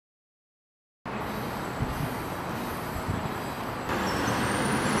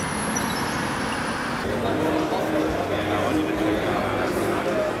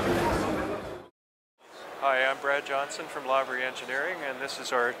Hi, I'm Brad Johnson from Lavry Engineering, and this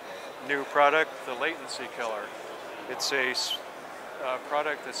is our new product, the Latency Killer. It's a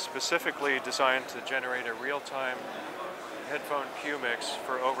product that's specifically designed to generate a real-time headphone cue mix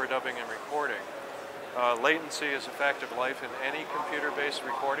for overdubbing and recording. Latency is a fact of life in any computer-based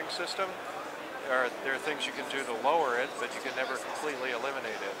recording system. There are things you can do to lower it, but you can never completely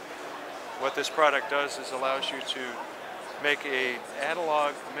eliminate it. What this product does is allows you to make an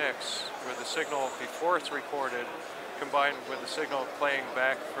analog mix with the signal before it's recorded combined with the signal playing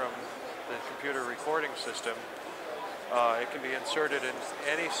back from the computer recording system. It can be inserted in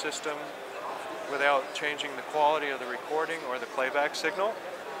any system without changing the quality of the recording or the playback signal,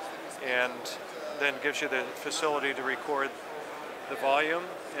 and then gives you the facility to record the volume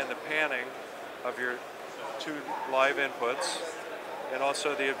and the panning of your two live inputs, and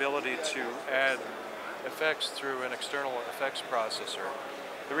also the ability to add effects through an external effects processor.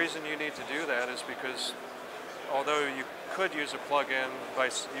 The reason you need to do that is because although you could use a plug-in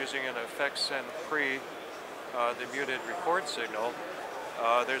by using an effects send pre the muted record signal,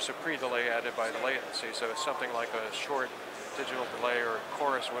 there's a pre-delay added by the latency, so it's something like a short digital delay or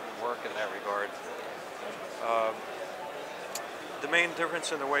chorus wouldn't work in that regard. The main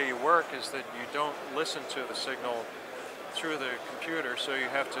difference in the way you work is that you don't listen to the signal through the computer, so you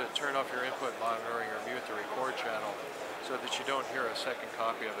have to turn off your input monitoring or mute the record channel so that you don't hear a second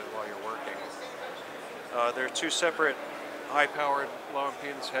copy of it while you're working. There are two separate high-powered,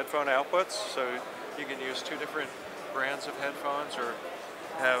 low-impedance headphone outputs, so you can use two different brands of headphones or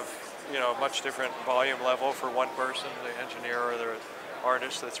have, a much different volume level for one person, the engineer or the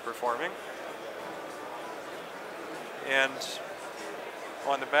artist that's performing. And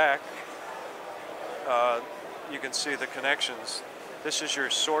on the back, you can see the connections. This is your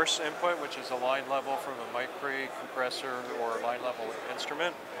source input, which is a line level from a mic pre, compressor, or line level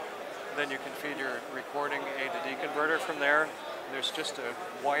instrument. And then you can feed your recording A to D converter from there. And there's just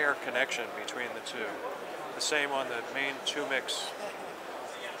a wire connection between the two. The same on the main 2-mix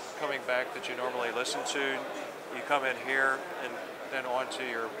coming back that you normally listen to. You come in here and then onto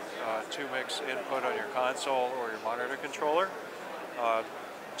your 2-mix input on your console or your monitor controller.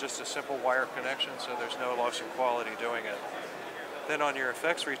 Just a simple wire connection, so there's no loss in quality doing it. Then on your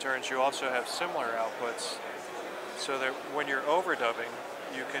effects returns, you also have similar outputs, so that when you're overdubbing,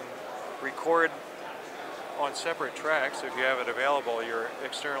 you can record on separate tracks, if you have it available, your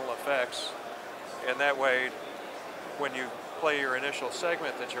external effects, and that way, when you play your initial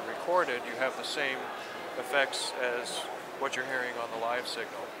segment that you recorded, you have the same effects as what you're hearing on the live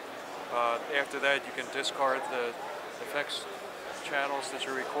signal. After that, you can discard the effects channels that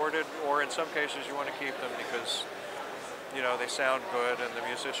you recorded, or in some cases you want to keep them because they sound good and the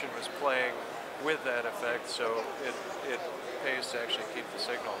musician was playing with that effect, so it pays to actually keep the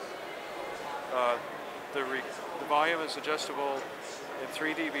signal. The volume is adjustable in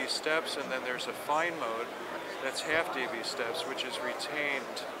 3 dB steps, and then there's a fine mode that's half dB steps, which is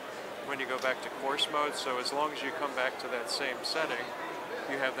retained when you go back to coarse mode, so as long as you come back to that same setting,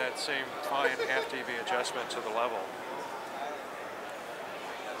 you have that same fine half dB adjustment to the level.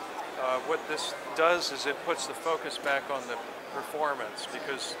 What this does is it puts the focus back on the performance,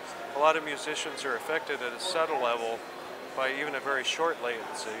 because a lot of musicians are affected at a subtle level by even a very short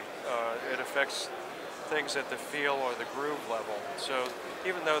latency. It affects things at the feel or the groove level. So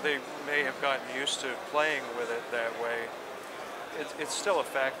even though they may have gotten used to playing with it that way, it's still a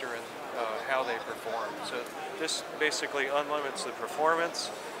factor in how they perform. So this basically unlimits the performance,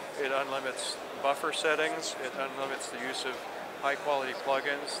 it unlimits buffer settings, it unlimits the use of high-quality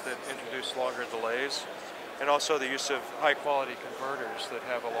plugins that introduce longer delays, and also the use of high-quality converters that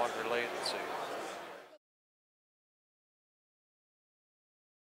have a longer latency.